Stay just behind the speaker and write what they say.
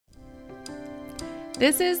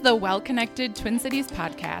This is the Well Connected Twin Cities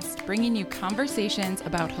podcast, bringing you conversations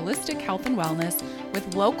about holistic health and wellness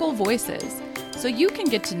with local voices, so you can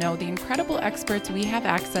get to know the incredible experts we have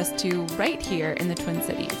access to right here in the Twin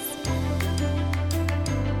Cities.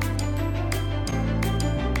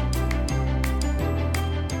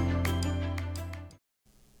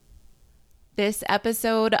 This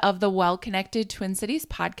episode of the Well Connected Twin Cities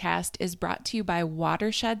podcast is brought to you by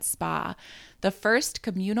Watershed Spa, the first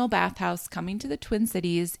communal bathhouse coming to the Twin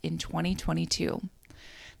Cities in 2022.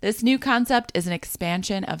 This new concept is an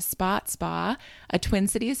expansion of Spot Spa, a Twin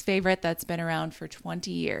Cities favorite that's been around for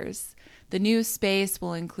 20 years. The new space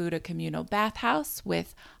will include a communal bathhouse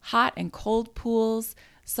with hot and cold pools,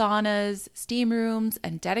 saunas, steam rooms,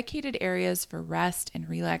 and dedicated areas for rest and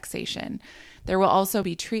relaxation. There will also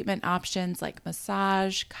be treatment options like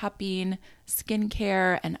massage, cupping,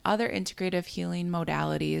 skincare, and other integrative healing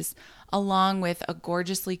modalities, along with a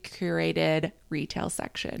gorgeously curated retail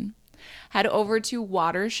section. Head over to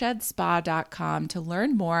watershedspa.com to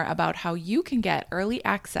learn more about how you can get early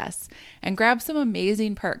access and grab some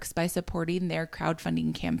amazing perks by supporting their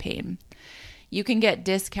crowdfunding campaign. You can get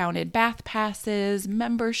discounted bath passes,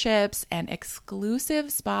 memberships, and exclusive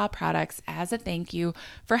spa products as a thank you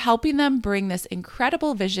for helping them bring this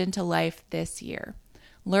incredible vision to life this year.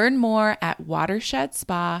 Learn more at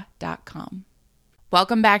watershedspa.com.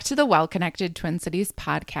 Welcome back to the Well Connected Twin Cities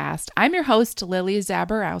podcast. I'm your host, Lily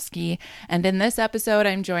Zaborowski, and in this episode,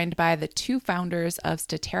 I'm joined by the two founders of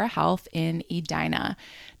Statera Health in Edina.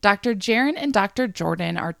 Dr. Jaron and Dr.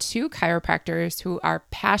 Jordan are two chiropractors who are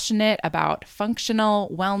passionate about functional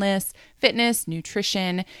wellness, fitness,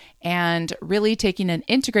 nutrition, and really taking an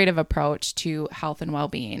integrative approach to health and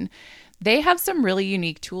well-being. They have some really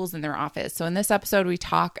unique tools in their office. So in this episode, we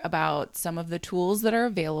talk about some of the tools that are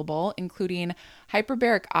available, including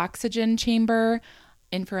hyperbaric oxygen chamber,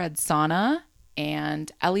 infrared sauna,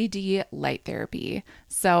 and LED light therapy.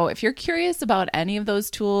 So if you're curious about any of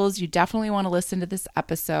those tools, you definitely want to listen to this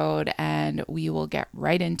episode, and we will get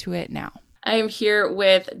right into it now. I am here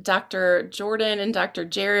with Dr. Jordan and Dr.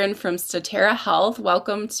 Jaron from Statera Health.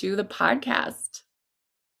 Welcome to the podcast.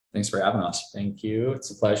 Thanks for having us. Thank you.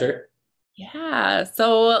 It's a pleasure. Yeah,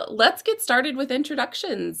 so let's get started with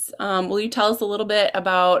introductions. Will you tell us a little bit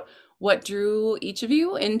about what drew each of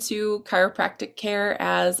you into chiropractic care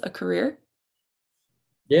as a career?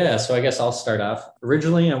 Yeah, so I guess I'll start off.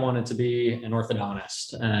 Originally, I wanted to be an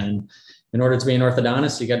orthodontist. And in order to be an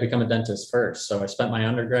orthodontist, you got to become a dentist first. So I spent my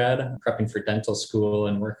undergrad prepping for dental school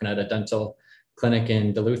and working at a dental clinic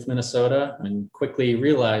in Duluth, Minnesota, and quickly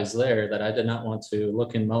realized there that I did not want to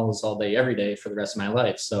look in molars all day, every day for the rest of my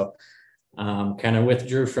life. So kind of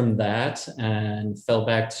withdrew from that and fell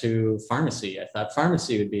back to pharmacy. I thought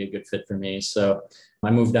pharmacy would be a good fit for me. So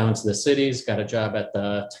I moved down to the cities, got a job at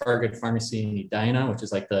the Target pharmacy in Edina, which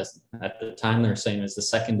is like at the time they were saying it was the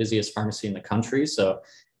second busiest pharmacy in the country. So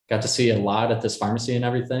got to see a lot at this pharmacy and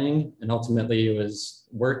everything. And ultimately it was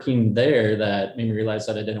working there that made me realize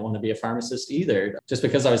that I didn't want to be a pharmacist either, just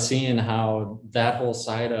because I was seeing how that whole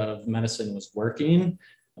side of medicine was working.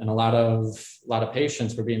 And a lot of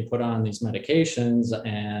patients were being put on these medications,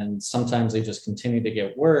 and sometimes they just continue to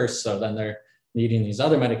get worse. So then they're needing these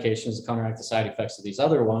other medications to counteract the side effects of these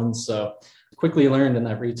other ones. So quickly learned in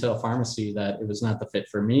that retail pharmacy that it was not the fit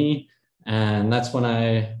for me. And that's when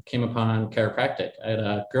I came upon chiropractic. I had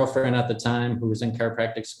a girlfriend at the time who was in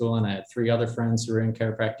chiropractic school, and I had three other friends who were in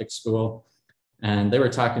chiropractic school. And they were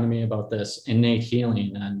talking to me about this innate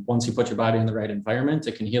healing. And once you put your body in the right environment,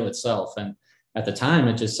 it can heal itself. And at the time,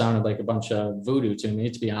 it just sounded like a bunch of voodoo to me,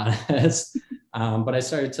 to be honest. But I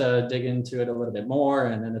started to dig into it a little bit more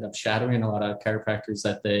and ended up shadowing a lot of chiropractors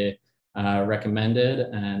that they recommended,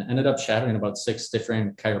 and ended up shadowing about 6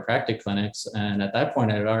 different chiropractic clinics. And at that point,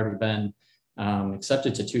 I had already been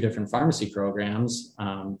accepted to 2 different pharmacy programs.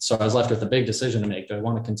 So I was left with a big decision to make. Do I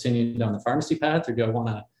want to continue down the pharmacy path, or do I want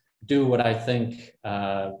to do what I think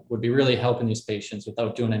would be really helping these patients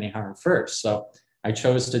without doing any harm first? So I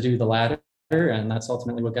chose to do the latter. And that's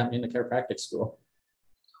ultimately what got me into chiropractic school.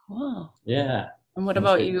 Cool. Yeah. And what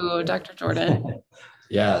about you, Dr. Jordan?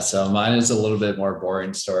 Yeah, so mine is a little bit more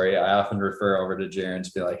boring story. I often refer over to Jaron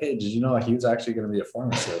to be like, hey, did you know he was actually going to be a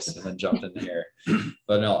pharmacist, and then jump in here.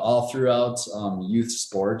 But no, all throughout youth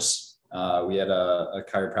sports, we had a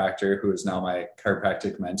chiropractor who is now my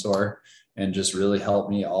chiropractic mentor, and just really helped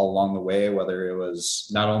me all along the way, whether it was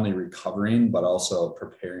not only recovering, but also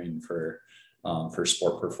preparing for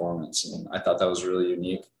sport performance. And I thought that was really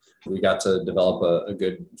unique. We got to develop a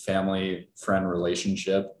good family friend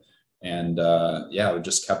relationship. And we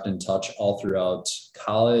just kept in touch all throughout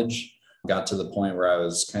college. Got to the point where I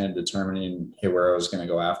was kind of determining, hey, where I was going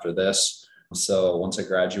to go after this. So once I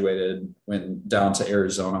graduated, went down to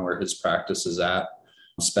Arizona where his practice is at,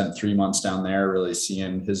 spent 3 months down there, really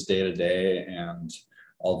seeing his day to day and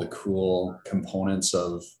all the cool components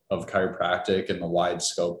of chiropractic and the wide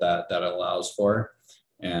scope that it allows for.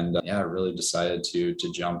 And yeah, I really decided to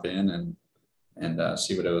jump in and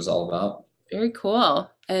see what it was all about. Very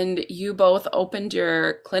cool. And you both opened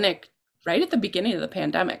your clinic right at the beginning of the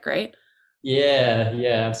pandemic, right? Yeah,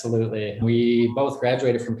 absolutely. We both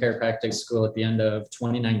graduated from chiropractic school at the end of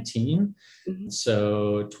 2019. Mm-hmm.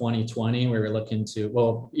 So 2020, we were looking to,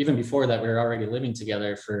 well, even before that, we were already living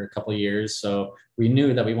together for a couple of years. So we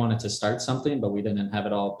knew that we wanted to start something, but we didn't have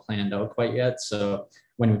it all planned out quite yet. So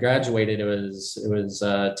when we graduated, it was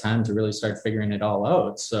time to really start figuring it all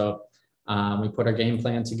out. So we put our game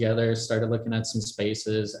plan together, started looking at some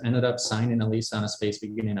spaces, ended up signing a lease on a space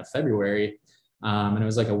beginning of February. And it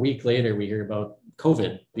was like a week later, we hear about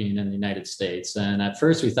COVID being in the United States. And at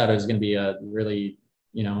first we thought it was going to be a really,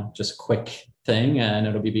 just quick thing and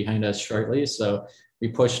it'll be behind us shortly. So we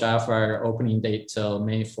pushed off our opening date till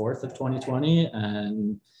May 4th of 2020,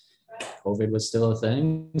 and COVID was still a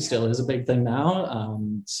thing, still is a big thing now.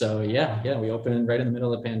 So yeah, we opened right in the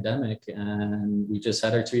middle of the pandemic and we just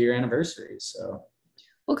had our 2-year anniversary. So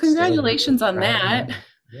well, congratulations on that.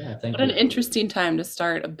 Yeah, thank you. What an interesting time to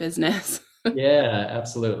start a business. Yeah,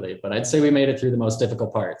 absolutely. But I'd say we made it through the most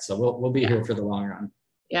difficult part. So we'll be here for the long run.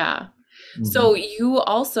 Yeah. Mm-hmm. So you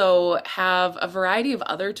also have a variety of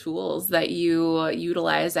other tools that you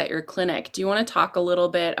utilize at your clinic. Do you want to talk a little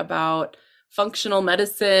bit about functional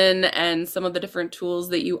medicine and some of the different tools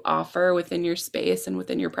that you offer within your space and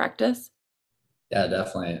within your practice? Yeah,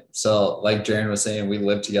 definitely. So like Jaren was saying, we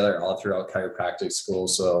lived together all throughout chiropractic school.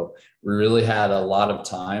 So we really had a lot of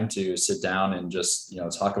time to sit down and just,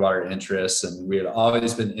 talk about our interests. And we had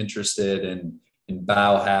always been interested in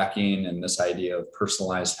biohacking and this idea of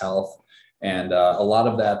personalized health. And a lot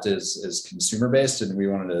of that is consumer based. And we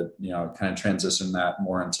wanted to, kind of transition that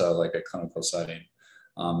more into like a clinical setting.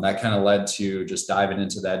 That kind of led to just diving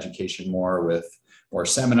into the education more with more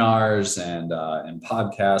seminars and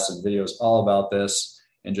podcasts and videos all about this,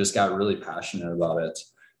 and just got really passionate about it.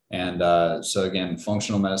 And so again,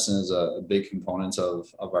 functional medicine is a big component of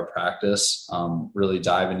our practice, really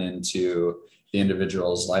diving into the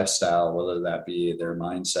individual's lifestyle, whether that be their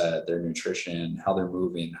mindset, their nutrition, how they're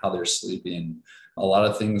moving, how they're sleeping, a lot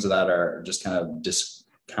of things that are just kind of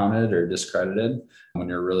discounted or discredited when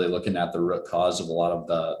you're really looking at the root cause of a lot of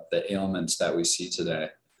the ailments that we see today.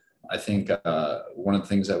 I think one of the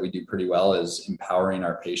things that we do pretty well is empowering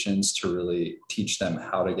our patients to really teach them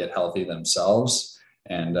how to get healthy themselves.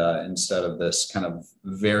 And instead of this kind of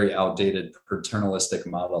very outdated paternalistic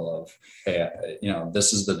model of, hey,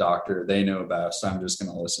 this is the doctor, they know best, I'm just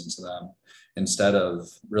going to listen to them. Instead of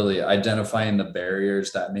really identifying the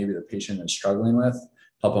barriers that maybe the patient is struggling with,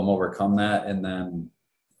 help them overcome that. And then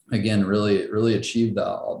again, really achieve the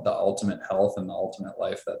ultimate health and the ultimate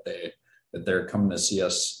life that they're coming to see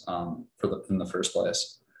us in the first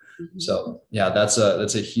place. Mm-hmm. So yeah, that's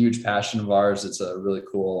a huge passion of ours. It's a really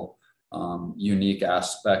cool, unique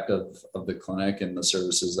aspect of the clinic and the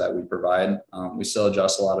services that we provide. We still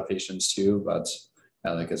adjust a lot of patients too, but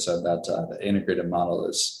like I said, that the integrated model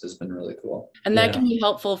has been really cool. And that can be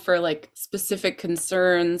helpful for like specific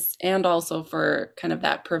concerns and also for kind of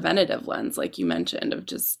that preventative lens, like you mentioned, of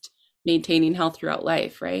just maintaining health throughout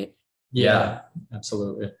life, right? Yeah,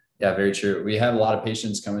 absolutely. Yeah, very true. We have a lot of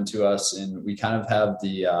patients coming to us, and we kind of have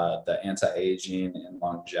the anti-aging and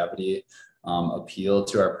longevity appeal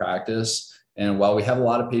to our practice. And while we have a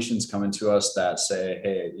lot of patients coming to us that say,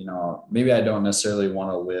 hey, maybe I don't necessarily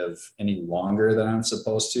want to live any longer than I'm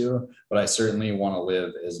supposed to, but I certainly want to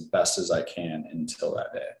live as best as I can until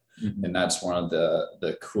that day. Mm-hmm. And that's one of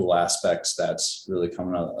the cool aspects that's really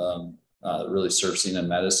coming up, really surfacing in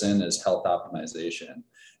medicine is health optimization.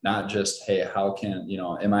 Not just, hey, how can,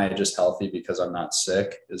 am I just healthy because I'm not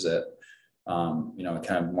sick? Is it,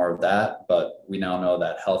 kind of more of that? But we now know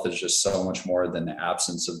that health is just so much more than the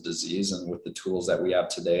absence of disease. And with the tools that we have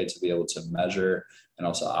today to be able to measure and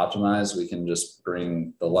also optimize, we can just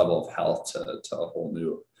bring the level of health to a whole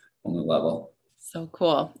new level. So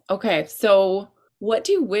cool. Okay. So what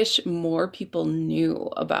do you wish more people knew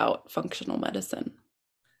about functional medicine?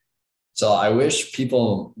 So I wish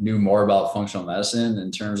people knew more about functional medicine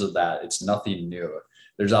in terms of that it's nothing new.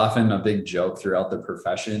 There's often a big joke throughout the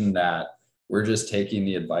profession that we're just taking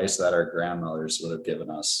the advice that our grandmothers would have given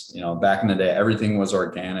us. Back in the day, everything was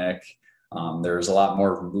organic. There was a lot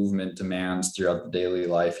more movement demands throughout the daily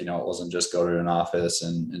life. It wasn't just go to an office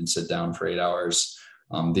and sit down for 8 hours.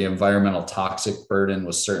 The environmental toxic burden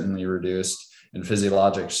was certainly reduced, and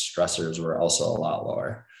physiologic stressors were also a lot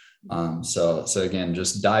lower. So again,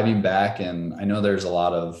 just diving back, and I know there's a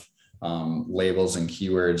lot of labels and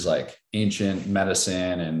keywords like ancient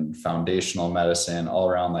medicine and foundational medicine all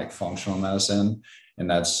around like functional medicine. And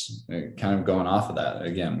that's kind of going off of that.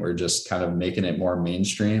 Again, we're just kind of making it more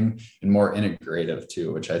mainstream and more integrative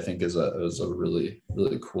too, which I think is a really,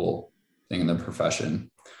 really cool thing in the profession.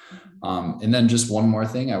 And then just one more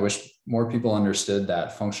thing, I wish more people understood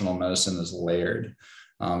that functional medicine is layered.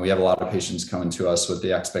 We have a lot of patients coming to us with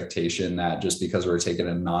the expectation that just because we're taking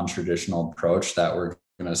a non-traditional approach that we're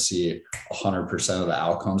going to see 100% of the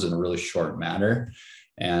outcomes in a really short manner.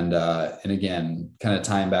 And again, kind of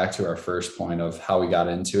tying back to our first point of how we got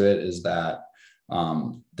into it is that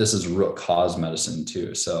this is root cause medicine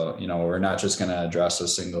too. So, we're not just going to address a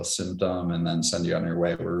single symptom and then send you on your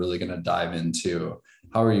way. We're really going to dive into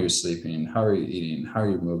how are you sleeping? How are you eating? How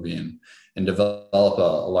are you moving? And develop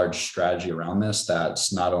a large strategy around this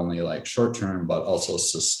that's not only like short-term, but also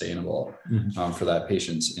sustainable for that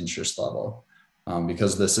patient's interest level.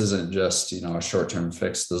 Because this isn't just, a short-term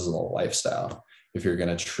fix, this is a lifestyle if you're going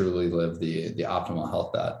to truly live the optimal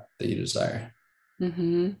health that you desire.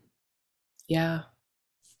 Mm-hmm. Yeah.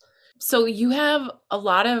 So you have a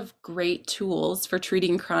lot of great tools for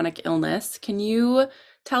treating chronic illness. Can you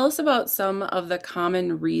tell us about some of the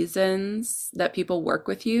common reasons that people work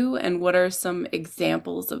with you, and what are some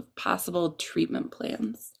examples of possible treatment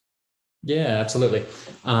plans? Yeah, absolutely.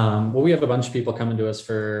 Well, we have a bunch of people coming to us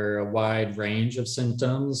for a wide range of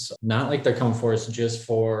symptoms, not like they're coming for us just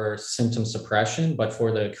for symptom suppression, but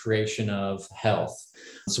for the creation of health.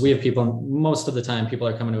 So we have people, most of the time, people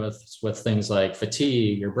are coming to us with things like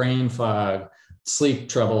fatigue or brain fog, sleep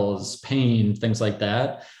troubles, pain, things like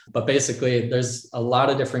that. But basically, there's a lot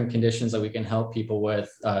of different conditions that we can help people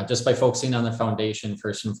with just by focusing on the foundation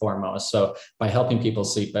first and foremost. So by helping people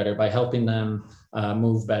sleep better, by helping them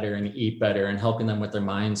move better and eat better, and helping them with their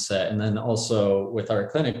mindset. And then also with our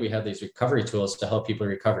clinic, we have these recovery tools to help people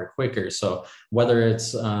recover quicker. So whether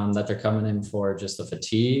it's that they're coming in for just a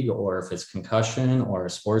fatigue, or if it's concussion or a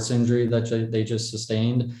sports injury that they just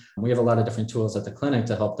sustained, we have a lot of different tools at the clinic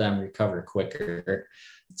to help them recover quicker.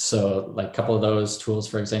 So like a couple of those tools,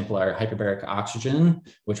 for example, are hyperbaric oxygen,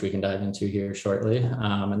 which we can dive into here shortly.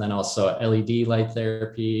 And then also LED light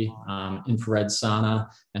therapy, infrared sauna,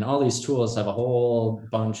 and all these tools have a whole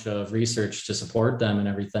bunch of research to support them and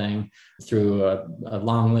everything through a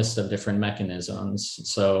long list of different mechanisms.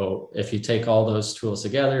 So if you take all those tools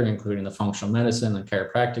together, including the functional medicine and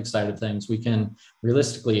chiropractic side of things, we can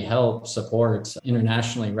realistically help support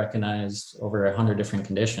internationally recognized over 100 different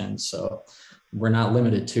conditions. So we're not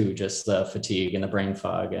limited to just the fatigue and the brain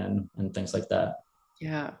fog and things like that.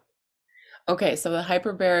 Yeah. Okay, so the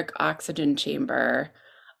hyperbaric oxygen chamber,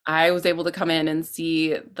 I was able to come in and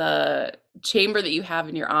see the chamber that you have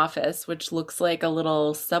in your office, which looks like a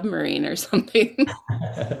little submarine or something.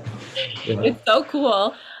 It's so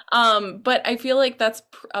cool. But I feel like that's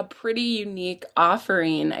a pretty unique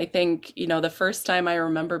offering. I think, the first time I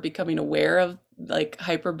remember becoming aware of like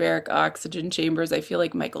hyperbaric oxygen chambers, I feel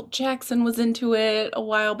like Michael Jackson was into it a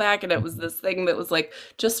while back, and it was this thing that was like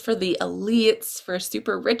just for the elites, for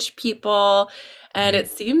super rich people. And it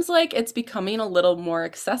seems like it's becoming a little more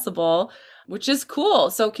accessible, which is cool.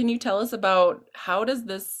 So can you tell us about how does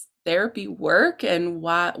this therapy work, and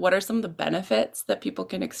what are some of the benefits that people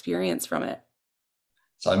can experience from it?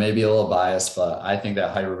 So I may be a little biased, but I think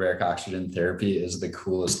that hyperbaric oxygen therapy is the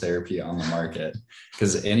coolest therapy on the market,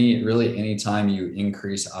 because anytime you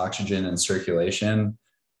increase oxygen in circulation,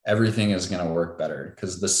 everything is going to work better,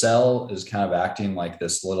 because the cell is kind of acting like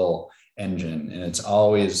this little engine, and it's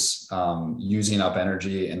always using up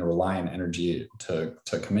energy and relying energy to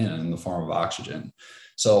come in the form of oxygen.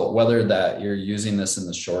 So whether that you're using this in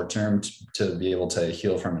the short term to be able to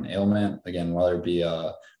heal from an ailment, again, whether it be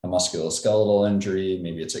a musculoskeletal injury,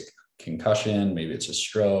 maybe it's a concussion, maybe it's a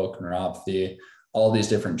stroke, neuropathy, all these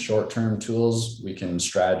different short-term tools we can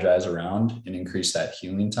strategize around and increase that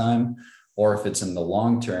healing time. Or if it's in the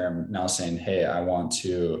long term, now saying, hey, I want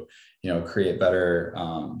to, create better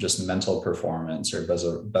just mental performance, or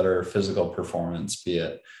better physical performance, be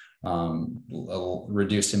it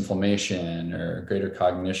reduced inflammation or greater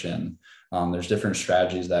cognition. There's different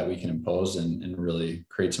strategies that we can impose and really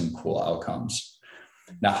create some cool outcomes.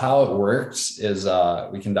 Now, how it works is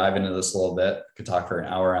we can dive into this a little bit. Could talk for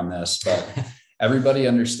an hour on this, but everybody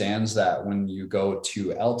understands that when you go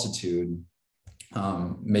to altitude,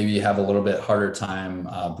 maybe you have a little bit harder time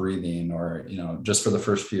breathing, or just for the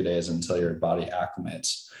first few days until your body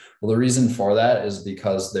acclimates. Well, the reason for that is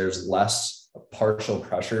because there's less partial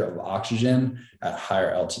pressure of oxygen at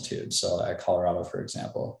higher altitude. So at Colorado, for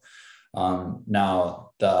example.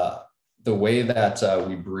 Now, the way that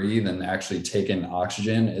we breathe and actually take in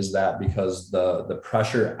oxygen is that because the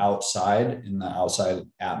pressure outside in the outside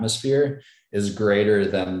atmosphere is greater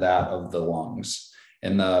than that of the lungs,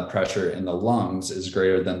 and the pressure in the lungs is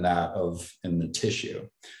greater than that of in the tissue.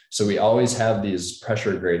 So we always have these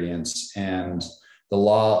pressure gradients, and the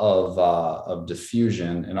law of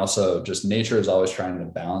diffusion, and also just nature is always trying to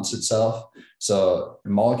balance itself. So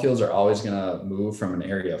molecules are always going to move from an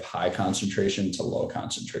area of high concentration to low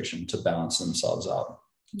concentration to balance themselves out.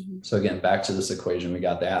 Mm-hmm. So again, back to this equation, we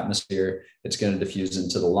got the atmosphere, it's going to diffuse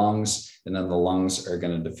into the lungs, and then the lungs are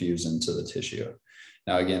going to diffuse into the tissue.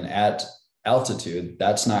 Now, again, at altitude,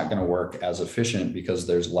 that's not going to work as efficient because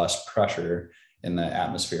there's less pressure in the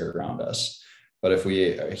atmosphere around us. But if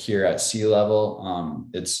we are here at sea level,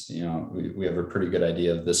 it's, we have a pretty good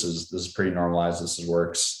idea of this is pretty normalized, this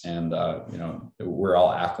works. And, we're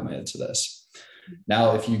all acclimated to this.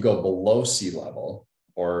 Now, if you go below sea level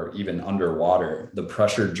or even underwater, the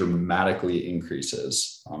pressure dramatically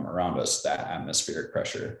increases around us, that atmospheric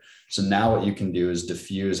pressure. So now what you can do is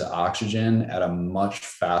diffuse oxygen at a much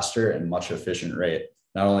faster and much efficient rate,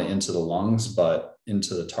 not only into the lungs, but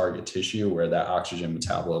into the target tissue where that oxygen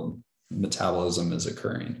metabolism is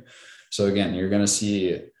occurring. So again, you're going to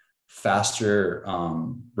see faster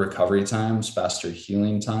recovery times, faster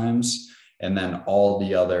healing times, and then all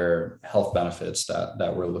the other health benefits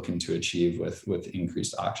that we're looking to achieve with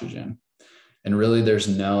increased oxygen. And really, there's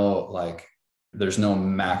no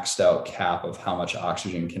maxed out cap of how much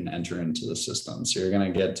oxygen can enter into the system. So you're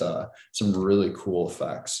going to get some really cool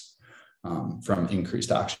effects from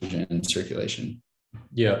increased oxygen circulation.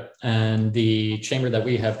 Yeah, and the chamber that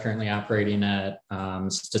we have currently operating at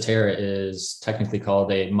Statera is technically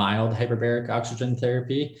called a mild hyperbaric oxygen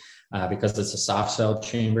therapy because it's a soft cell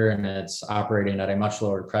chamber and it's operating at a much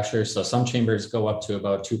lower pressure. So some chambers go up to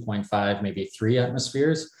about 2.5, maybe 3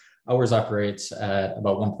 atmospheres. Ours operates at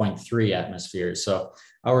about 1.3 atmospheres. So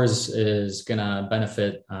ours is going to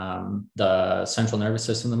benefit the central nervous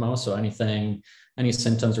system the most. So any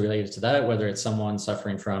symptoms related to that, whether it's someone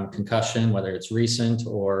suffering from concussion, whether it's recent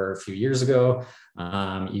or a few years ago,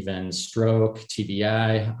 even stroke,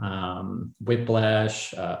 TBI,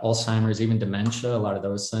 whiplash, Alzheimer's, even dementia, a lot of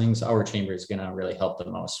those things, our chamber is going to really help the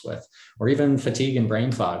most with, or even fatigue and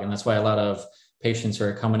brain fog. And that's why a lot of patients who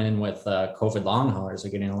are coming in with COVID long haulers are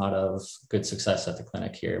getting a lot of good success at the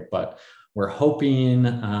clinic here. But we're hoping,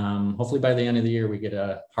 hopefully by the end of the year, we get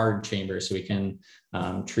a hard chamber so we can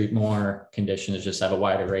treat more conditions, just have a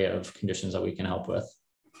wide array of conditions that we can help with.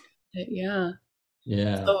 Yeah.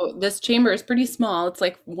 Yeah. So this chamber is pretty small. It's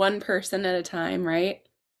like one person at a time, right?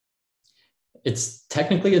 It's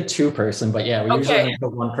technically a 2-person, but yeah, we usually only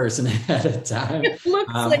put 1 person at a time. It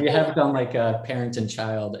looks like we have done like a parent and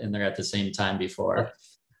child in there at the same time before.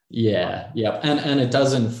 Yeah. Yep. And it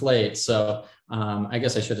does inflate. So I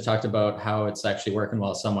guess I should have talked about how it's actually working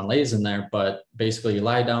while someone lays in there, but basically you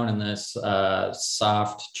lie down in this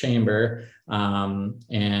soft chamber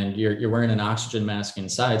and you're wearing an oxygen mask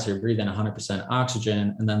inside. So you're breathing 100%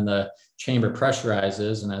 oxygen, and then the chamber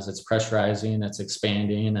pressurizes. And as it's pressurizing, it's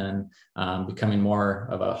expanding and becoming more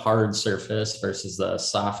of a hard surface versus the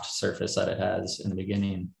soft surface that it has in the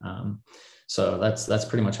beginning. So that's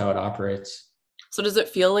pretty much how it operates. So does it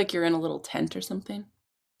feel like you're in a little tent or something?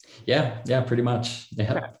 Yeah, pretty much.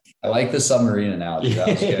 Yeah. I like the submarine analogy. That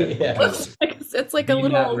was good. Yeah. It's like a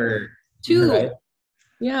little tube. Right?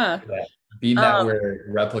 Yeah. Being that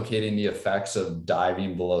we're replicating the effects of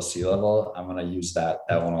diving below sea level, I'm going to use that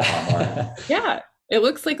one a lot more. Yeah. It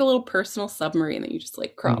looks like a little personal submarine that you just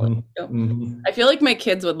like crawl into. Mm-hmm. I feel like my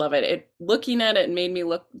kids would love it. Looking at it made me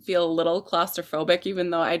feel a little claustrophobic, even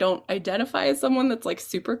though I don't identify as someone that's like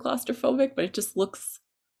super claustrophobic, but it just looks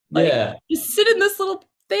like you sit in this little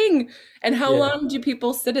thing. And how long do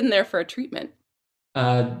people sit in there for a treatment?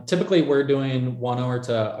 Typically we're doing 1 hour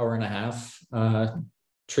to hour and a half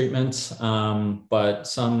treatments, but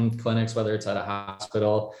some clinics, whether it's at a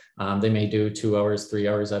hospital, they may do 2 hours, 3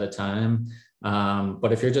 hours at a time.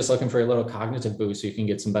 But if you're just looking for a little cognitive boost, you can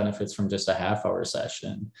get some benefits from just a half-hour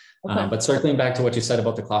session. But circling back to what you said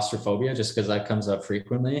about the claustrophobia, just because that comes up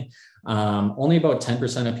frequently, only about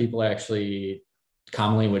 10% of people actually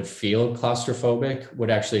commonly would feel claustrophobic would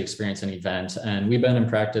actually experience an event. And we've been in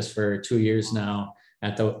practice for 2 years now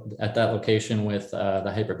at that location with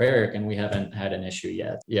the hyperbaric, and we haven't had an issue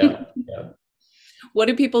yet. Yeah. What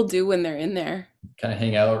do people do when they're in there? Kind of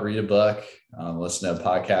hang out, read a book, listen to a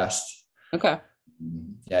podcast. Okay.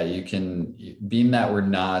 Yeah, you can, being that we're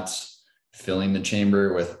not filling the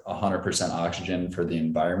chamber with 100% oxygen for the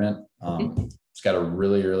environment, it's got a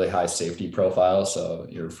really, really high safety profile. So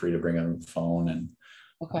you're free to bring a phone and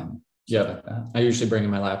Yeah. I usually bring in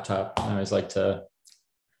my laptop. I always like to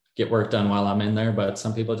get work done while I'm in there, but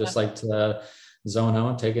some people just like to zone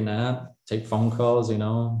out, take a nap, take phone calls. You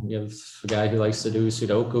have a guy who likes to do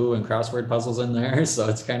Sudoku and crossword puzzles in there. So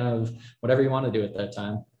it's kind of whatever you want to do at that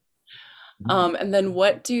time. And then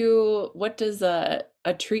what does a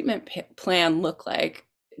treatment plan look like?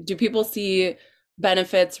 Do people see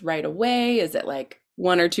benefits right away? Is it like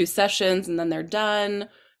 1 or 2 sessions and then they're done?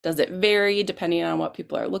 Does it vary depending on what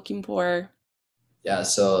people are looking for? Yeah,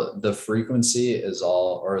 so the frequency is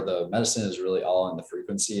or the medicine is really all in the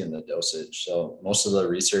frequency and the dosage. So most of the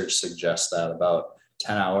research suggests that about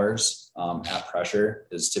 10 hours at pressure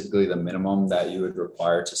is typically the minimum that you would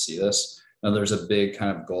require to see this. Now, there's a big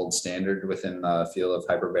kind of gold standard within the field of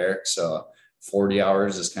hyperbaric. So 40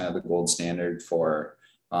 hours is kind of the gold standard for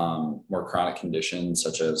more chronic conditions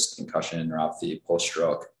such as concussion, neuropathy,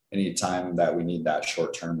 post-stroke, anytime that we need that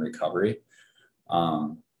short-term recovery.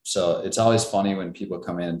 So it's always funny when people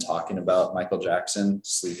come in talking about Michael Jackson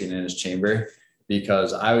sleeping in his chamber,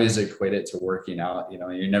 because I always equate it to working out.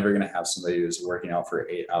 You're never going to have somebody who's working out for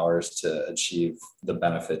 8 hours to achieve the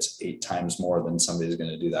benefits 8 times more than somebody's going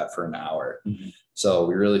to do that for an hour. Mm-hmm. So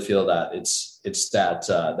we really feel that it's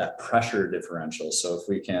that pressure differential. So if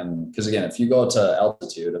we can, because again, if you go to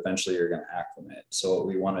altitude, eventually you're going to acclimate. So what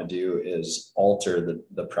we want to do is alter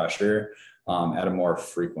the pressure at a more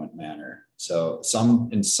frequent manner. So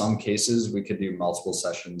in some cases, we could do multiple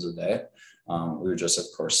sessions a day. We would just, of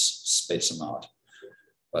course, space them out.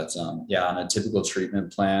 But on a typical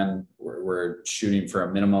treatment plan, we're shooting for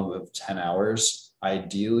a minimum of 10 hours.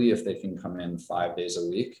 Ideally, if they can come in 5 days a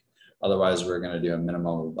week. Otherwise, we're going to do a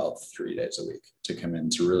minimum of about 3 days a week to come in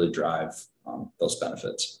to really drive those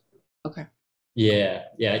benefits. Okay. Yeah.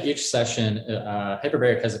 Each session,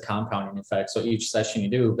 hyperbaric has a compounding effect. So each session you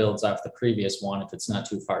do builds off the previous one if it's not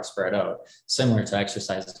too far spread out, similar to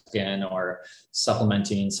exercise again or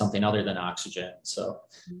supplementing something other than oxygen. So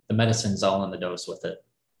the medicine's all in the dose with it.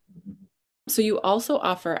 So you also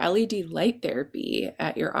offer LED light therapy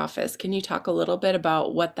at your office. Can you talk a little bit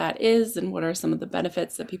about what that is and what are some of the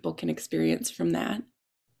benefits that people can experience from that?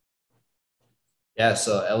 Yeah,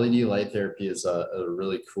 so LED light therapy is a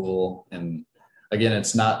really cool, and again,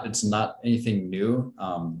 it's not anything new.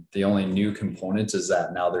 The only new component is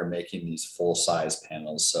that now they're making these full size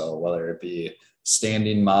panels. So whether it be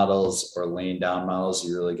standing models or laying down models,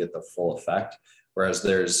 you really get the full effect. Whereas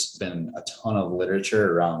there's been a ton of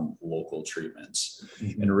literature around local treatments.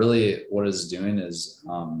 Mm-hmm. And really what it's doing is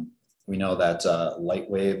we know that light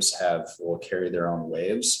waves will carry their own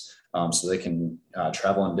waves. So they can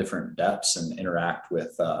travel in different depths and interact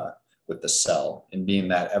with the cell. And being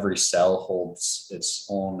that every cell holds its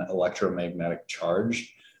own electromagnetic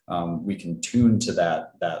charge, we can tune to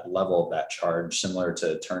that level of that charge, similar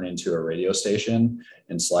to turn into a radio station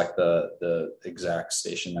and select the exact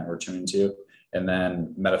station that we're tuning to. And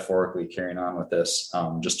then metaphorically carrying on with this,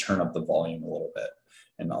 just turn up the volume a little bit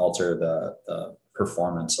and alter the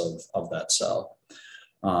performance of that cell.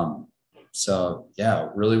 So yeah,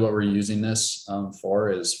 really what we're using this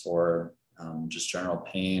for is for just general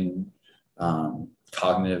pain,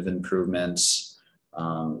 cognitive improvements.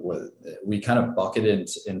 We kind of bucket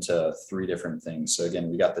it into 3 different things. So again,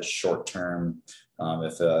 we got the short term.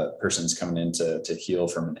 If a person's coming in to heal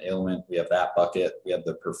from an ailment, we have that bucket. We have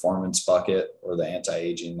the performance bucket or the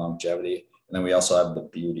anti-aging longevity. And then we also have the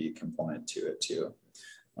beauty component to it too.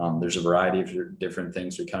 There's a variety of different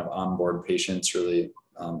things. We kind of onboard patients, really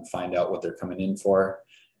find out what they're coming in for.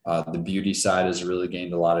 The beauty side has really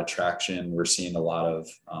gained a lot of traction. We're seeing a lot of,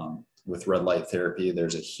 with red light therapy,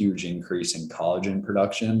 there's a huge increase in collagen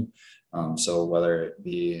production. So whether it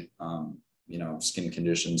be, skin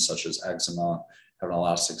conditions such as eczema, having a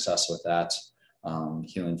lot of success with that,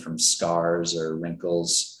 healing from scars or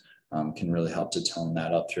wrinkles can really help to tone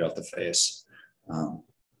that up throughout the face.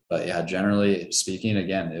 But yeah, generally speaking,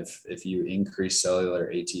 again, if you increase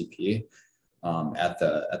cellular ATP at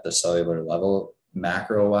the cellular level,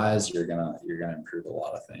 macro wise, you're gonna improve a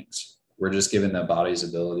lot of things. We're just giving the body's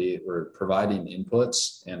ability. We're providing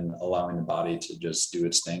inputs and allowing the body to just do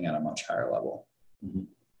its thing at a much higher level. Mm-hmm.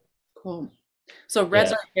 Cool. So red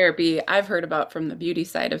light therapy, I've heard about from the beauty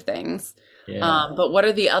side of things. Yeah. But what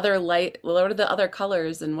are the other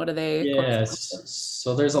colors and what are they? Yes.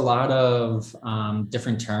 So there's a lot of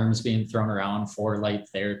different terms being thrown around for light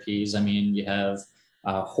therapies. I mean, you have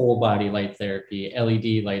whole body light therapy,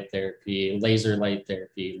 LED light therapy, laser light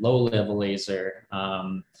therapy, low level laser.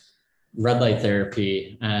 red light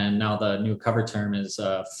therapy, and now the new cover term is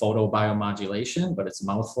photobiomodulation, but it's a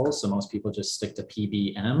mouthful, so most people just stick to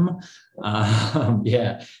PBM.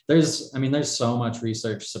 Yeah, there's so much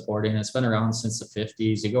research supporting it. It's been around since the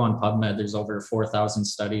 50s. You go on PubMed, there's over 4,000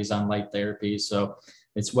 studies on light therapy, so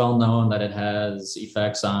it's well known that it has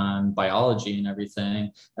effects on biology and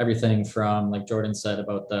everything from, like Jordan said,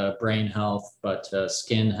 about the brain health, but to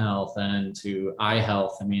skin health and to eye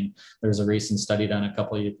health. I mean, there's a recent study done a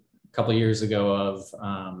couple years ago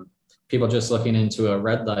of people just looking into a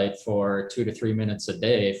red light for 2 to 3 minutes a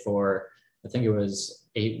day for, I think it was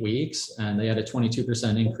 8 weeks, and they had a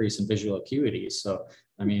 22% increase in visual acuity. So,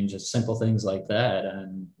 I mean, just simple things like that.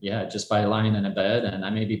 And yeah, just by lying in a bed, and I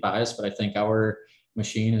may be biased, but I think our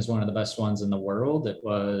machine is one of the best ones in the world. It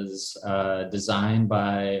was designed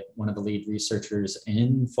by one of the lead researchers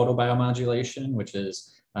in photobiomodulation, which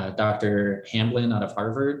is Dr. Hamblin out of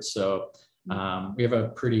Harvard. So we have a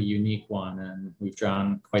pretty unique one, and we've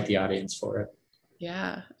drawn quite the audience for it.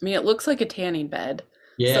 Yeah. I mean, it looks like a tanning bed.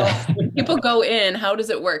 Yeah. So when people go in, how does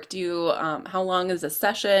it work? Do you, how long is a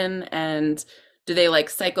session, and do they like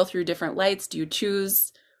cycle through different lights? Do you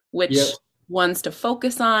choose which ones to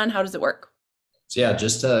focus on? How does it work? So yeah,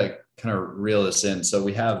 just to kind of reel this in. So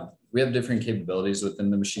we have different capabilities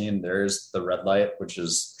within the machine. There's the red light, which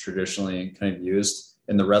is traditionally kind of used.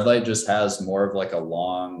 And the red light just has more of like a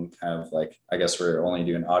long kind of like, I guess we're only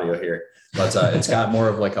doing audio here, but it's got more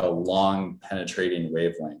of like a long penetrating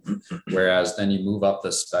wavelength. Whereas then you move up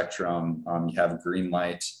the spectrum, you have green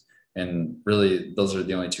light. And really, those are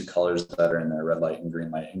the only two colors that are in there, red light and green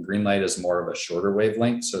light. And green light is more of a shorter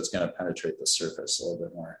wavelength, so it's going to penetrate the surface a little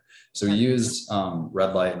bit more. So we use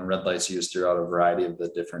red light, and red light's used throughout a variety of the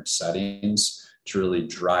different settings to really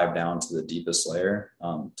drive down to the deepest layer,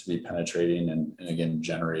 to be penetrating and again,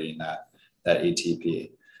 generating that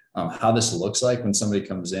ATP. How this looks like when somebody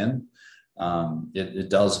comes in, it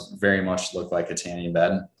does very much look like a tanning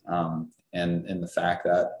bed. And the fact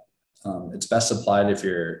that it's best applied if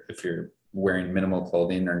you're wearing minimal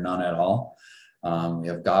clothing or none at all. We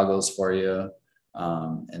have goggles for you.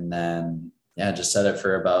 And then, just set it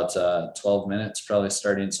for about 12 minutes, probably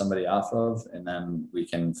starting somebody off of, and then we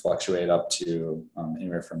can fluctuate up to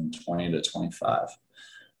anywhere from 20 to 25.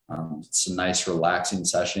 It's a nice relaxing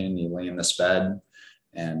session. You lay in this bed,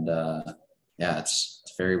 and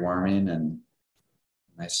it's very warming and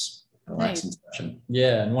nice relaxing session.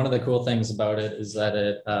 Yeah, and one of the cool things about it is that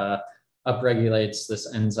it upregulates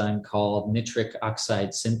this enzyme called nitric oxide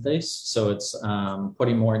synthase. So it's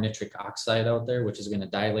putting more nitric oxide out there, which is going to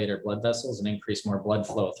dilate our blood vessels and increase more blood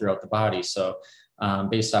flow throughout the body. So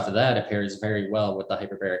based off of that, it pairs very well with the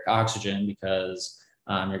hyperbaric oxygen, because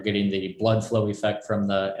you're getting the blood flow effect from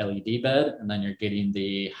the LED bed, and then you're getting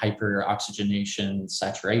the hyperoxygenation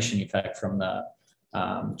saturation effect from the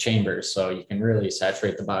chambers. So you can really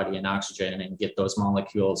saturate the body in oxygen and get those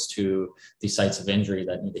molecules to the sites of injury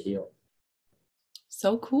that need to heal.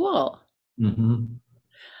 So cool. Mm-hmm.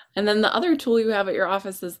 And then the other tool you have at your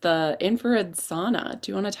office is the infrared sauna.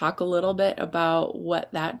 Do you want to talk a little bit about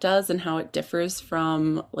what that does and how it differs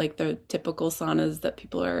from like the typical saunas that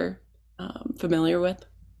people are familiar with?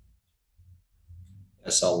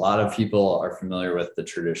 So a lot of people are familiar with the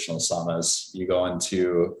traditional saunas. You go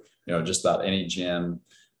into, just about any gym.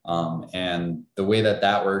 And the way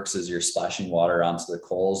that works is you're splashing water onto the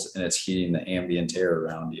coals, and it's heating the ambient air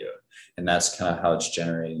around you. And that's kind of how it's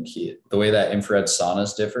generating heat. The way that infrared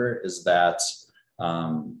saunas differ is that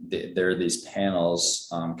there are these panels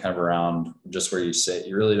kind of around just where you sit.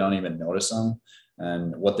 You really don't even notice them.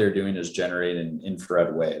 And what they're doing is generating an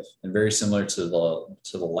infrared wave, and very similar to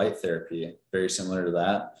the light therapy, very similar to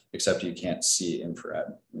that, except you can't see infrared.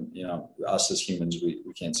 Us as humans, we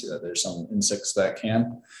can't see that. There's some insects that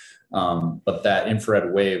can, but that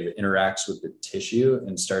infrared wave interacts with the tissue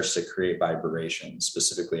and starts to create vibration,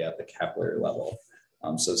 specifically at the capillary level.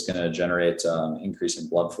 So it's going to generate increase in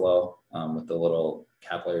blood flow with the little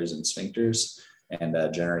capillaries and sphincters, and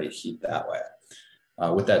generate heat that way.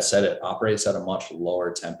 With that said, it operates at a much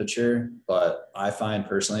lower temperature, but I find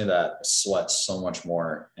personally that I sweat so much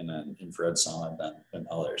more in an infrared sauna than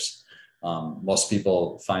others. Most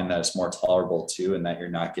people find that it's more tolerable too, and that you're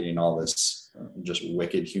not getting all this just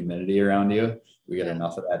wicked humidity around you. We get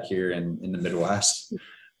enough of that here in the Midwest.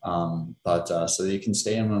 So you can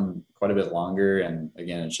stay in them quite a bit longer. And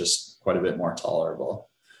again, it's just quite a bit more tolerable.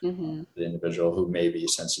 Mm-hmm. The individual who may be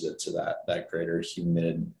sensitive to that greater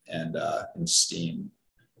humid and steam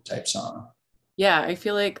type sauna. Yeah, I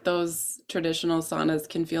feel like those traditional saunas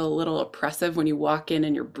can feel a little oppressive when you walk in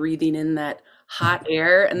and you're breathing in that hot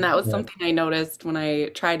air. And that was something I noticed when I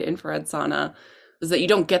tried infrared sauna, is that you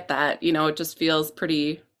don't get that. It just feels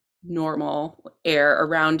pretty normal air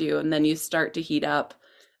around you, and then you start to heat up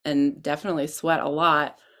and definitely sweat a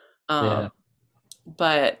lot. Yeah.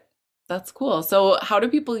 But that's cool. So how do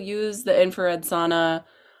people use the infrared sauna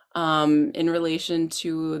in relation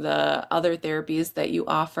to the other therapies that you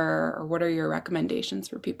offer, or what are your recommendations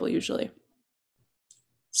for people usually?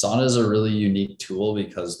 Sauna is a really unique tool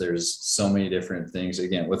because there's so many different things,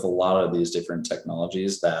 again, with a lot of these different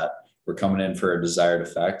technologies, that we're coming in for a desired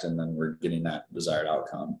effect and then we're getting that desired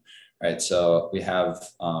outcome, right? So we have,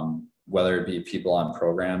 whether it be people on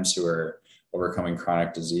programs who are overcoming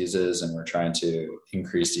chronic diseases and we're trying to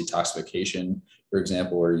increase detoxification, for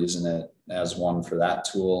example, we're using it as one for that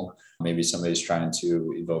tool. Maybe somebody's trying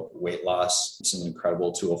to evoke weight loss. It's an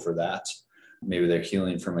incredible tool for that. Maybe they're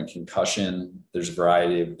healing from a concussion. There's a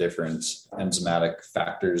variety of different enzymatic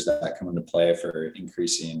factors that come into play for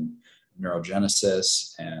increasing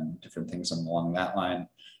neurogenesis and different things along that line.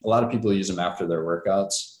 A lot of people use them after their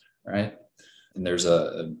workouts, right? And there's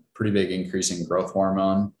a pretty big increase in growth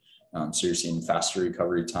hormone. So you're seeing faster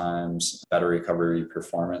recovery times, better recovery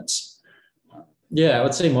performance. Yeah, I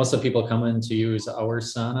would say most of the people coming to use our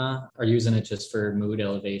sauna are using it just for mood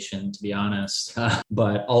elevation, to be honest.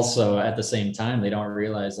 But also at the same time, they don't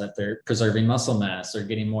realize that they're preserving muscle mass, they're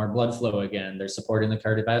getting more blood flow again, they're supporting the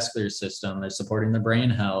cardiovascular system, they're supporting the brain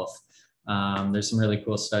health. There's some really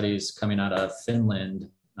cool studies coming out of Finland.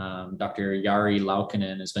 Dr. Jari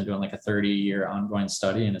Laukkanen has been doing like a 30-year ongoing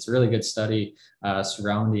study, and it's a really good study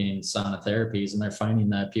surrounding sauna therapies. And they're finding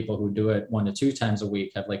that people who do it 1 to 2 times a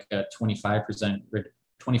week have like a 25%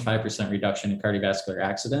 reduction in cardiovascular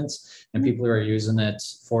accidents. And people who are using it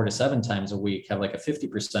 4 to 7 times a week have like a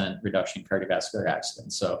 50% reduction in cardiovascular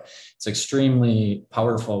accidents. So it's extremely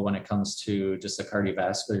powerful when it comes to just the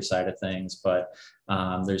cardiovascular side of things. But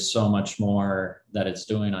there's so much more that it's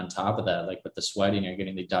doing on top of that. Like with the sweating, you're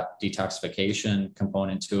getting the detoxification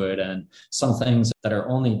component to it. And some things that are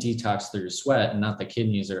only detox through sweat and not the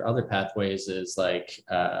kidneys or other pathways is like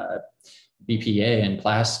BPA and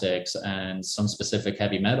plastics and some specific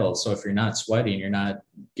heavy metals. So if you're not sweating, you're not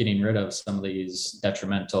getting rid of some of these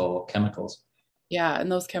detrimental chemicals. Yeah, and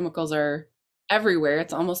those chemicals are everywhere.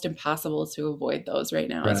 It's almost impossible to avoid those right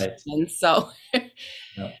now. Right. And so,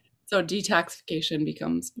 Yep. So detoxification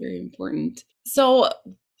becomes very important. So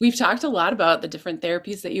we've talked a lot about the different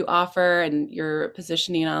therapies that you offer and your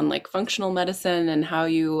positioning on like functional medicine and how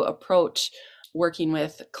you approach working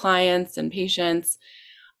with clients and patients.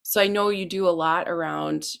 So I know you do a lot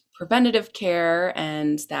around preventative care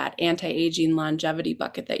and that anti-aging longevity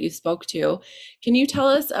bucket that you spoke to. Can you tell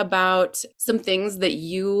us about some things that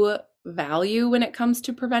you value when it comes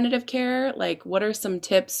to preventative care? Like what are some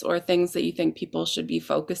tips or things that you think people should be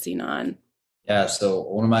focusing on? Yeah, so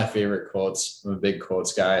one of my favorite quotes, I'm a big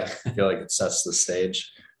quotes guy. I feel like it sets the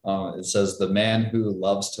stage. It says, the man who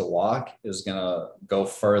loves to walk is going to go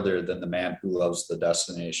further than the man who loves the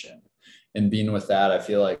destination. And being with that, I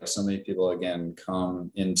feel like so many people, again,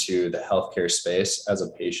 come into the healthcare space as a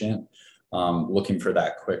patient, looking for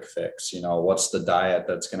that quick fix. You know, what's the diet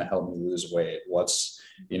that's going to help me lose weight? What's,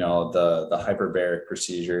 you know, the hyperbaric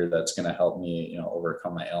procedure that's going to help me, you know,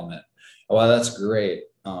 overcome my ailment? Well, that's great.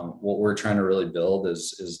 What we're trying to really build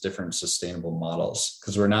is different sustainable models,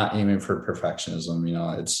 because we're not aiming for perfectionism. You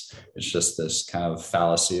know, it's just this kind of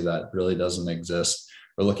fallacy that really doesn't exist.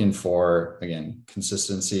 We're looking for, again,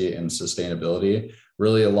 consistency and sustainability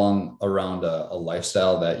really around a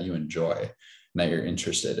lifestyle that you enjoy and that you're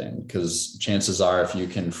interested in. Because chances are, if you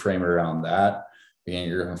can frame it around that, again,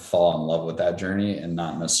 you're going to fall in love with that journey and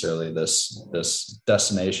not necessarily this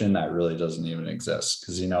destination that really doesn't even exist.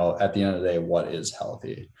 Because, you know, at the end of the day, what is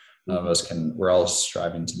healthy? None of us we're all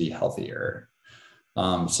striving to be healthier.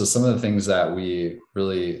 So some of the things that we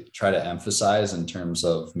really try to emphasize in terms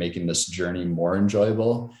of making this journey more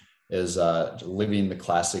enjoyable is living the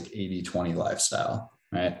classic 80-20 lifestyle,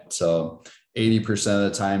 right? So 80%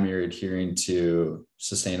 of the time you're adhering to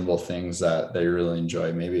sustainable things that you really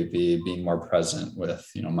enjoy. Maybe it be being more present with,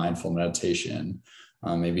 you know, mindful meditation,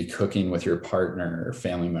 maybe cooking with your partner or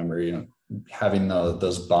family member, you know, having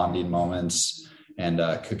those bonding moments, and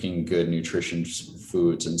cooking good nutritious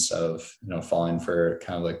foods instead of, you know, falling for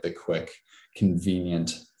kind of like the quick,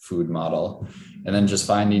 convenient food model. And then just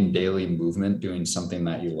finding daily movement, doing something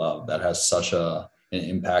that you love that has such an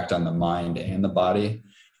impact on the mind and the body.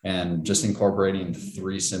 And just incorporating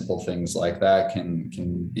 3 simple things like that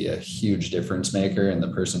can be a huge difference maker in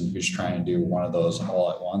the person who's trying to do one of those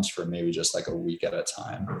all at once for maybe just like a week at a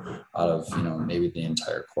time out of, you know, maybe the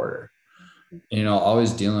entire quarter. You know,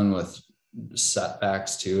 always dealing with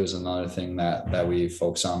setbacks too is another thing that we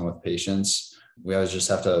focus on with patients. we always just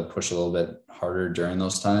have to push a little bit harder during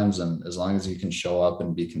those times. And as long as you can show up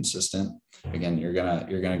and be consistent, again, you're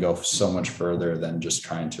gonna go so much further than just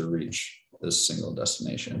trying to reach this single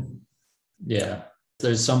destination. Yeah.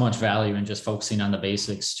 There's so much value in just focusing on the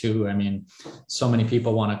basics too. I mean, so many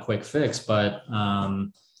people want a quick fix, but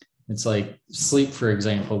it's like sleep, for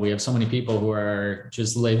example. We have so many people who are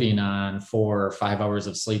just living on 4 or 5 hours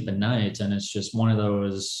of sleep a night. And it's just one of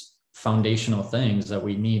those foundational things that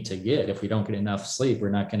we need to get. If we don't get enough sleep, we're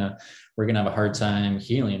going to have a hard time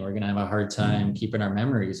healing. We're going to have a hard time keeping our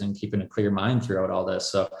memories and keeping a clear mind throughout all this.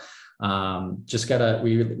 So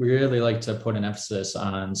we really like to put an emphasis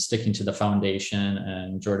on sticking to the foundation,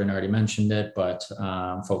 and Jordan already mentioned it, but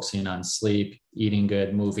focusing on sleep, eating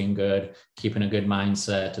good, moving good, keeping a good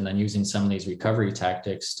mindset, and then using some of these recovery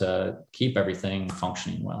tactics to keep everything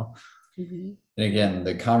functioning well. Mm-hmm. And again,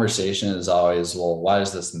 the conversation is always, well, why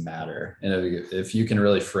does this matter? And if you can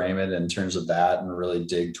really frame it in terms of that and really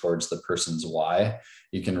dig towards the person's why,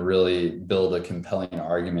 you can really build a compelling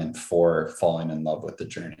argument for falling in love with the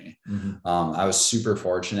journey. Mm-hmm. I was super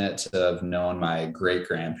fortunate to have known my great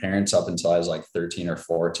grandparents up until I was like 13 or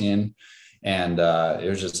 14. And it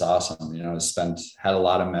was just awesome. Had a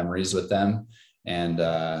lot of memories with them. And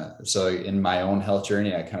so in my own health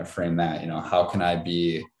journey, I kind of frame that, how can I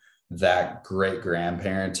be that great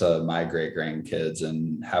grandparent to my great grandkids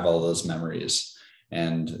and have all those memories?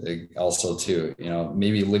 And also too,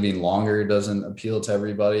 maybe living longer doesn't appeal to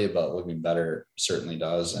everybody, but living better certainly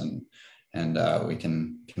does. And we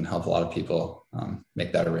can help a lot of people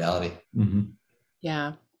make that a reality. Mm-hmm.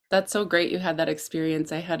 Yeah, that's so great. You had that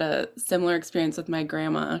experience. I had a similar experience with my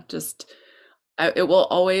grandma. It will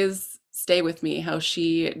always stay with me how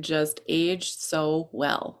she just aged so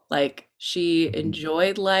well. Like, she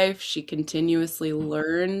enjoyed life. She continuously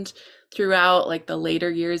learned throughout like the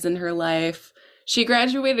later years in her life. She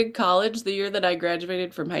graduated college the year that I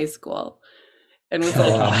graduated from high school, and was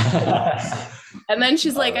like, and then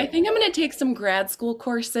she's like, I think I'm going to take some grad school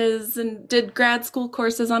courses, and did grad school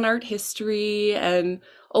courses on art history, and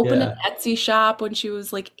opened an Etsy shop when she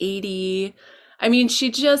was like 80. I mean,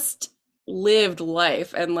 she just lived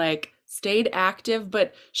life and like stayed active,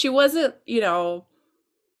 but she wasn't,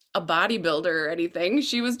 a bodybuilder or anything.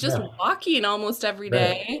 She was just walking almost every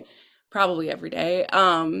day, probably every day.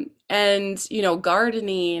 And,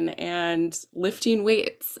 gardening and lifting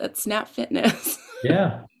weights at Snap Fitness.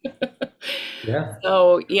 Yeah.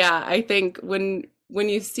 So I think when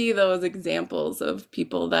you see those examples of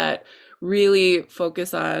people that really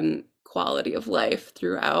focus on quality of life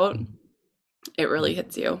throughout, it really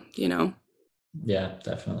hits you, Yeah,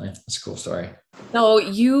 definitely. That's a cool story. So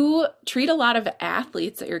you treat a lot of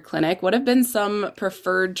athletes at your clinic. What have been some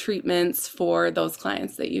preferred treatments for those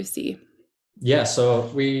clients that you see? Yeah, so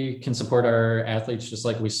we can support our athletes just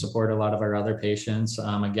like we support a lot of our other patients.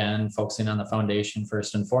 Again, focusing on the foundation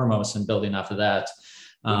first and foremost and building off of that.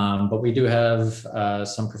 But we do have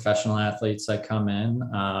some professional athletes that come in,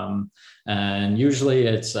 and usually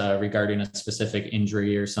it's regarding a specific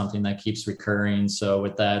injury or something that keeps recurring. So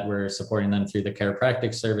with that, we're supporting them through the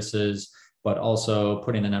chiropractic services, but also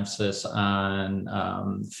putting an emphasis on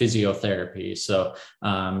physiotherapy. So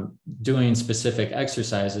doing specific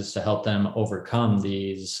exercises to help them overcome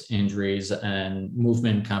these injuries and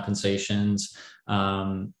movement compensations.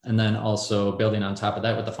 And then also building on top of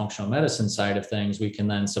that with the functional medicine side of things, we can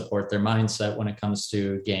then support their mindset when it comes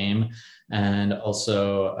to game, and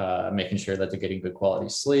also making sure that they're getting good quality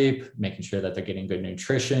sleep, making sure that they're getting good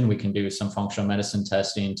nutrition. We can do some functional medicine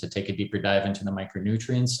testing to take a deeper dive into the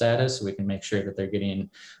micronutrient status, so we can make sure that they're getting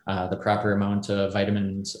the proper amount of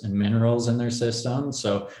vitamins and minerals in their system.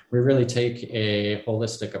 So we really take a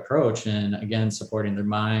holistic approach, and again, supporting their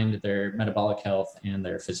mind, their metabolic health, and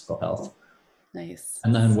their physical health. Nice.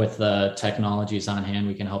 And then with the technologies on hand,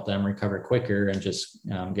 we can help them recover quicker and just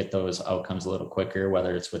get those outcomes a little quicker,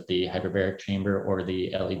 whether it's with the hyperbaric chamber or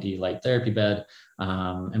the LED light therapy bed.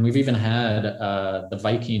 And we've even had the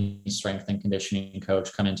Viking strength and conditioning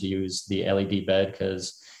coach come in to use the LED bed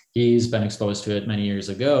because he's been exposed to it many years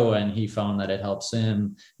ago, and he found that it helps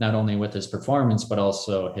him not only with his performance, but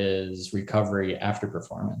also his recovery after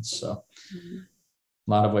performance. So a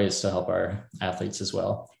lot of ways to help our athletes as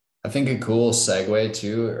well. I think a cool segue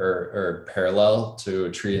too, or parallel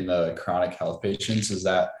to treating the chronic health patients, is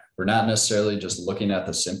that we're not necessarily just looking at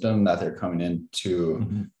the symptom that they're coming in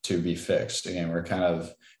to be fixed. Again, we're kind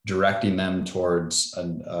of directing them towards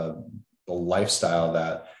a lifestyle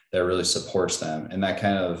that really supports them. And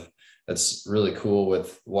that's really cool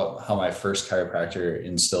with how my first chiropractor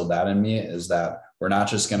instilled that in me, is that we're not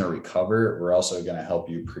just going to recover, we're also going to help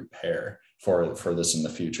you prepare for this in the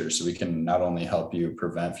future. So we can not only help you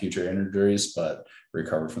prevent future injuries, but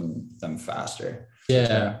recover from them faster.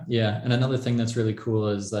 Yeah. And another thing that's really cool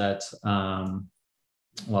is that,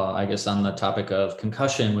 well, I guess on the topic of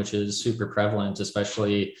concussion, which is super prevalent,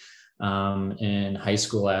 especially in high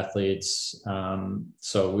school athletes.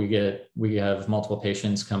 So we have multiple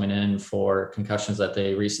patients coming in for concussions that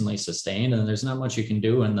they recently sustained, and there's not much you can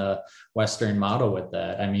do in the Western model with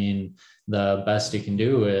that. I mean, the best you can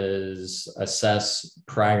do is assess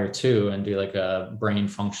prior to and do like a brain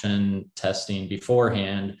function testing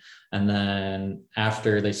beforehand. And then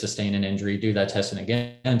after they sustain an injury, do that testing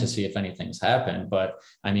again to see if anything's happened. But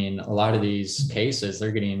I mean, a lot of these cases,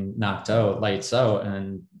 they're getting knocked out, lights out,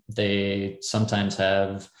 and they sometimes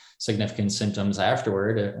have significant symptoms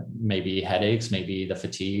afterward, maybe headaches, maybe the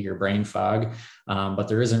fatigue or brain fog. But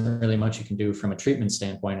there isn't really much you can do from a treatment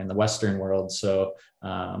standpoint in the Western world. So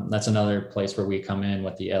that's another place where we come in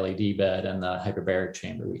with the LED bed and the hyperbaric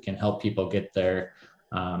chamber. We can help people get their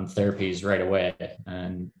therapies right away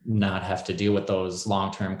and not have to deal with those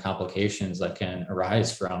long-term complications that can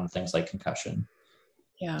arise from things like concussion.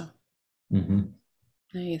 Yeah. Mm-hmm.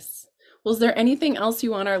 Nice. Well, is there anything else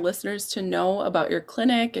you want our listeners to know about your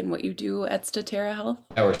clinic and what you do at Statera Health?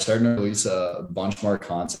 Yeah, we're starting to release a bunch more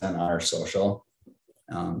content on our social.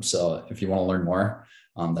 So if you want to learn more,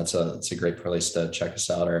 that's a great place to check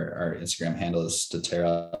us out. Our Instagram handle is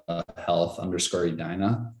Statera Health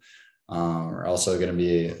 _Edina. We're also going to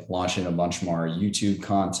be launching a bunch more YouTube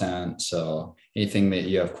content. So anything that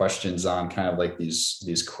you have questions on, kind of like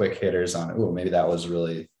these quick hitters on, oh, maybe that was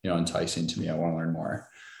really, enticing to me, I want to learn more.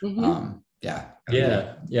 Mm-hmm. Yeah.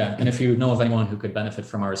 And if you know of anyone who could benefit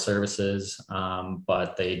from our services,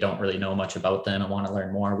 but they don't really know much about them and want to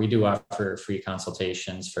learn more, we do offer free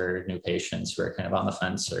consultations for new patients who are kind of on the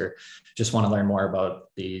fence or just want to learn more about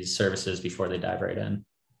these services before they dive right in.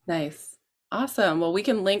 Nice. Awesome. Well, we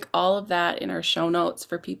can link all of that in our show notes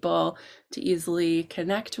for people to easily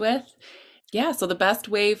connect with. Yeah. So the best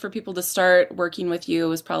way for people to start working with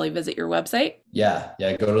you is probably visit your website. Yeah.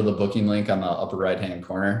 Go to the booking link on the upper right-hand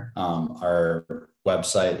corner. Our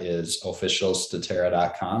website is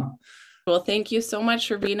officialstatera.com. Well, thank you so much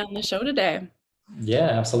for being on the show today. Yeah,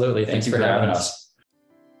 absolutely. Thanks for having us.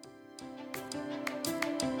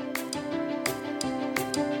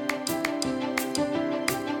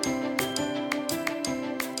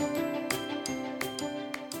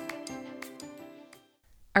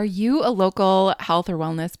 Are you a local health or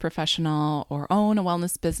wellness professional or own a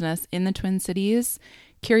wellness business in the Twin Cities?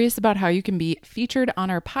 Curious about how you can be featured on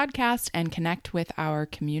our podcast and connect with our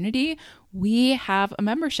community? We have a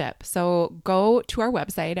membership. So go to our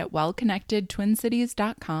website at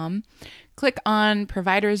wellconnectedtwincities.com, click on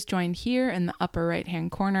Providers Join Here in the upper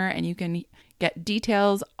right-hand corner, and you can get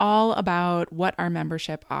details all about what our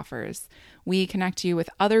membership offers. We connect you with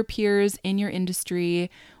other peers in your industry.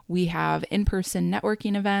 We have in-person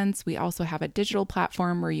networking events. We also have a digital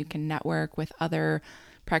platform where you can network with other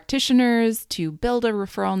practitioners to build a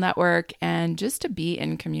referral network and just to be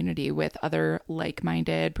in community with other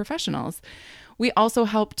like-minded professionals. We also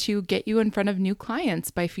help to get you in front of new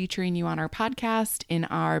clients by featuring you on our podcast, in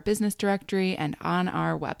our business directory, and on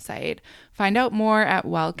our website. Find out more at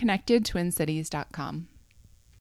wellconnectedtwincities.com.